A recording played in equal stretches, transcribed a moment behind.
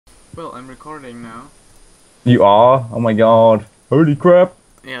Well, I'm recording now. You are? Oh my god. Holy crap.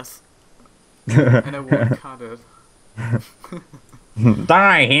 Yes, and I won't cut it.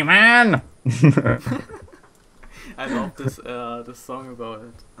 Die, He-Man! I love this song about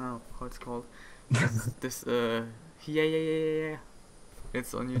it. Oh, how it's called? This yeah yeah yeah yeah yeah.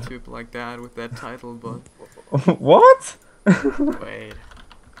 It's on YouTube like that with that title, but What? wait,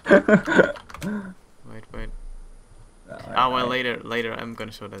 wait. Ah, well, I, later I'm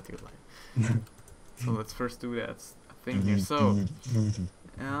gonna show that to you live. So let's first do that thing here. So,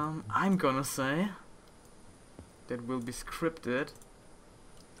 I'm gonna say that will be scripted.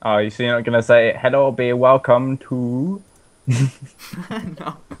 Oh, you see, you're not gonna say, hello, be welcome to...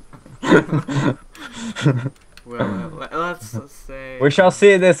 No. Well, let's say. We shall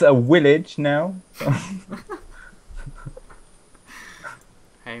see this a village now.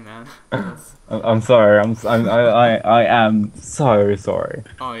 Hey man, that's. I'm sorry, I am so sorry.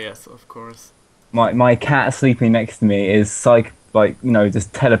 Oh yes, of course. My cat sleeping next to me is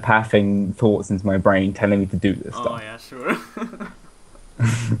just telepathing thoughts into my brain telling me to do this Oh stuff. yeah, sure.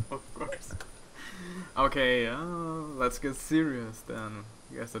 Of course. Okay, let's get serious then.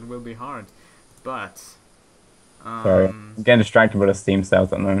 Yes, it will be hard, but Sorry, I'm getting distracted by the Steam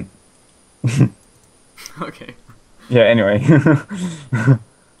sales at the moment. okay. Yeah, anyway.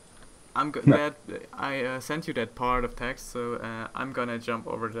 No, That I sent you that part of text, so I'm gonna jump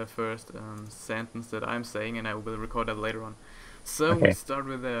over the first sentence that I'm saying, and I will record that later on. So we okay. start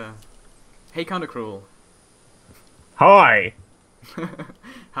with hey Countercruel. Hi!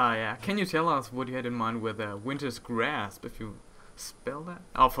 Hi, can you tell us what you had in mind with Winter's Grasp? If you spell that?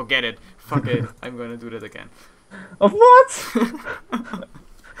 Oh, forget it. Fuck it. I'm gonna do that again. Of what?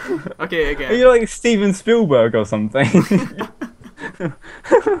 Okay, Are again. you like Steven Spielberg or something?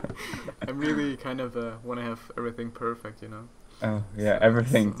 I'm really kind of want to have everything perfect, you know. Oh, yeah,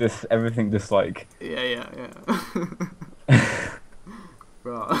 So everything just like... yeah.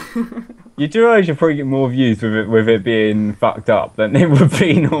 Well, You do realize you'll probably get more views with it being fucked up than it would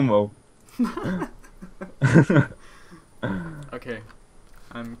be normal. okay.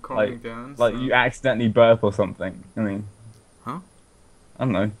 I'm Like, calming down. like So, you accidentally burp or something. I mean, huh? I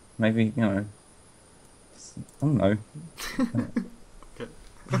don't know. Maybe, I don't know. Okay.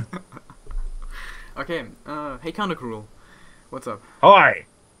 Okay. Hey, Countercruel. What's up? Hi!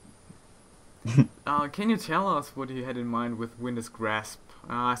 Can you tell us what you had in mind with Winter's Grasp?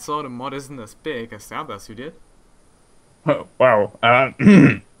 I saw the mod isn't as big as the others. You did? Well,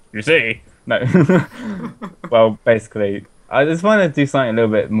 you see, no. Well, basically, I just want to do something a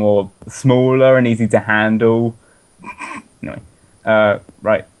little bit more smaller and easy to handle. Anyway,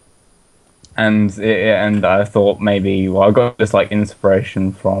 right, and I thought maybe, well, I got this like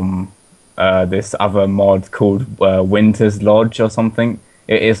inspiration from this other mod called Winter's Lodge or something.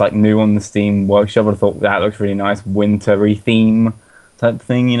 It is like new on the Steam Workshop. I thought that looks really nice, wintry theme type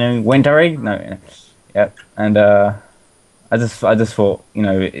thing, wintry. No, yeah. Yep, and I just thought,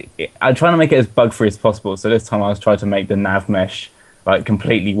 I try to make it as bug free as possible. So this time I was trying to make the nav mesh like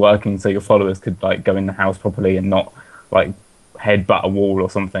completely working, so your followers could like go in the house properly and not like headbutt a wall or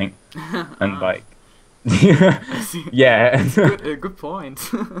something. And Ah, like, I see. yeah, That's good. A good point.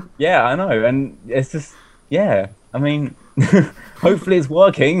 yeah, I know, and it's just, yeah. I mean, hopefully it's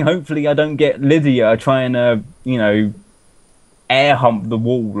working. Hopefully I don't get Lydia trying to, air hump the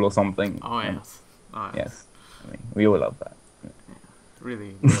wall or something. Oh And yes. Oh yes. yes, I mean, we all love that.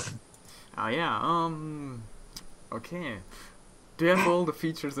 Really good. Yeah. Okay. Do you have all the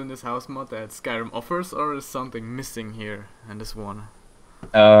features in this house mod that Skyrim offers, or is something missing here in this one?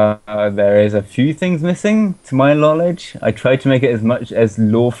 There is a few things missing, to my knowledge. I tried to make it as much as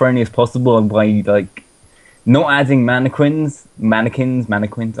lore friendly as possible by like not adding mannequins,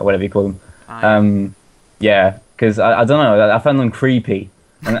 or whatever you call them. Ah yeah. Yeah, because I don't know, I found them creepy,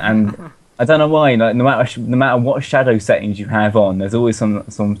 and I don't know why. Like no matter what shadow settings you have on, there's always some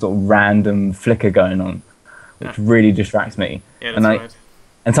sort of random flicker going on, Yeah. which really distracts me. Yeah, And that's I right.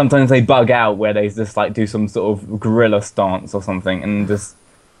 and sometimes they bug out where they just like do some sort of gorilla stance or something, and just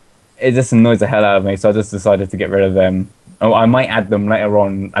it just annoys the hell out of me. So I just decided to get rid of them. Oh, I might add them later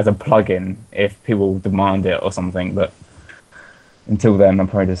on as a plugin if people demand it or something. But until then, I'm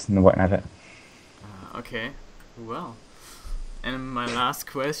probably just won't have it. Okay. Well. And my last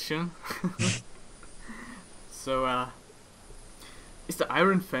question. So, is the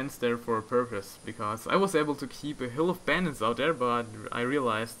iron fence there for a purpose? Because I was able to keep a hill of bandits out there, but I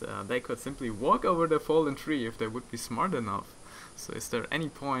realized they could simply walk over the fallen tree if they would be smart enough. So is there any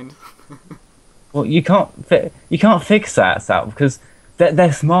point? Well, you can't fix that, Sal, because,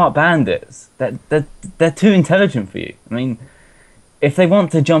 they're smart bandits. They're too intelligent for you. I mean, if they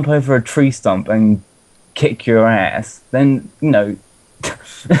want to jump over a tree stump and kick your ass, then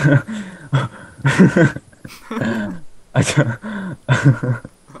I don't,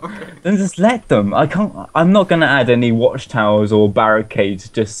 Okay. then just let them. I can't. I'm not gonna add any watchtowers or barricades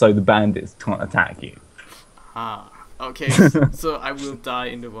just so the bandits can't attack you. Ah. Okay. So I will die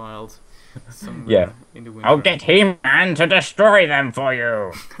in the wild. Somewhere Yeah. in the winter. I'll get He-Man to destroy them for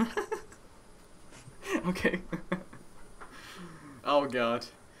you. Okay. Oh god.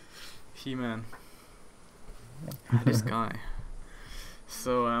 He-Man. This guy.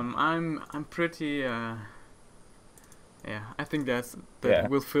 So I'm pretty yeah, I think that Yeah.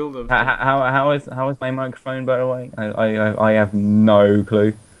 will fill the How is my microphone, by the way? I have no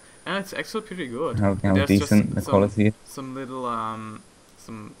clue it's actually pretty good. how There's decent the just quality is. some little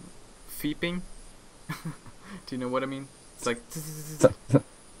some feeping. Do you know what I mean? It's like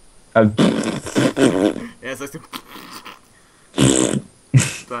Uh, yeah, it's like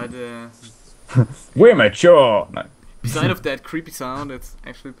but We're mature. No. beside of that creepy sound, it's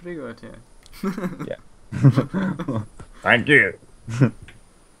actually pretty good. Yeah. Yeah. Thank you.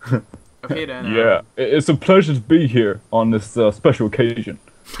 Okay then. Yeah, it's a pleasure to be here on this special occasion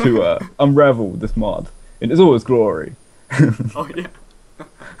to unravel this mod in its all its glory. Oh yeah.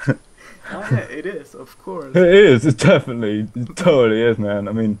 Oh yeah, it is, of course. It is. It totally is, man.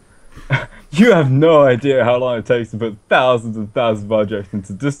 I mean, you have no idea how long it takes to put thousands and thousands of objects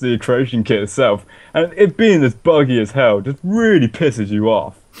into just the creation kit itself, and it being this buggy as hell just really pisses you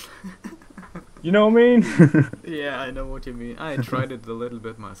off. You know what I mean? Yeah, I know what you mean. I tried it a little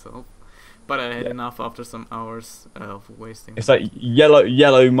bit myself, but I had enough after some hours of wasting. It's like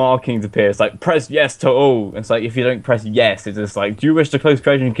yellow markings appear. It's like press yes to all. It's like if you don't press yes, it's just like, do you wish to close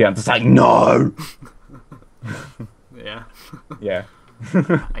creation kit? I'm just like, no. Yeah. Yeah.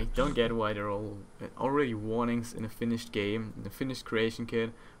 I don't get why there are already warnings in a finished game, in a finished creation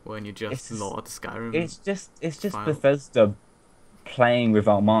kit, when you just load the Skyrim. It's just file. Bethesda playing with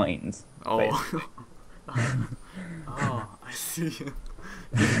our minds. Oh. Oh, I see.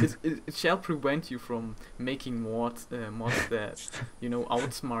 It shall prevent you from making mods that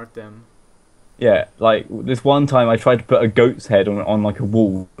outsmart them. Yeah, like this one time I tried to put a goat's head on like a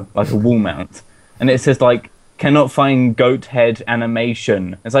wall mount, and it says like cannot find goat head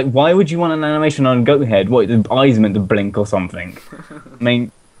animation. It's like, why would you want an animation on a goat head? What, the eyes meant to blink or something? I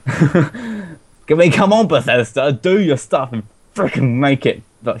mean, come on, Bethesda, do your stuff and freaking make it,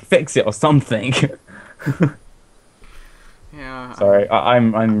 like, fix it or something. Yeah. Sorry,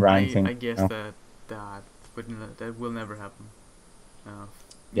 I'm ranting. I guess now. that will never happen.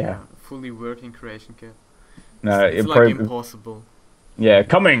 Yeah. Fully working creation kit. No, It's like impossible. Yeah,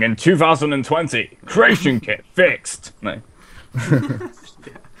 coming in 2020. Creation kit fixed. No. Yeah,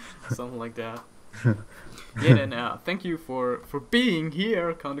 something like that. Yeah, then thank you for being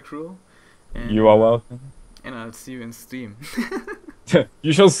here, Countercruel. You are welcome. And I'll see you in Steam.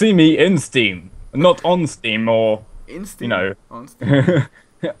 You shall see me in Steam, not on Steam or In Steam? On Steam.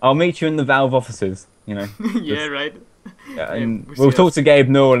 I'll meet you in the Valve offices. Yeah, right. Yeah, and we we'll see talk us- to Gabe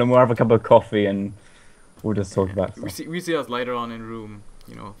Newell and we'll have a cup of coffee and we'll just talk about We stuff. see us later on in room,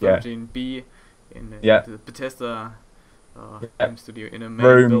 Yeah. 13B in the Bethesda game studio in a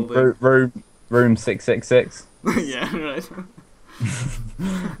main building. Room 666. Yeah, right.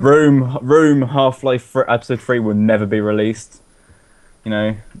 Room Half-Life episode 3 will never be released. You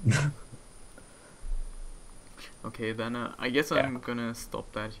know. Okay, then I guess I'm gonna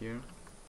stop that here.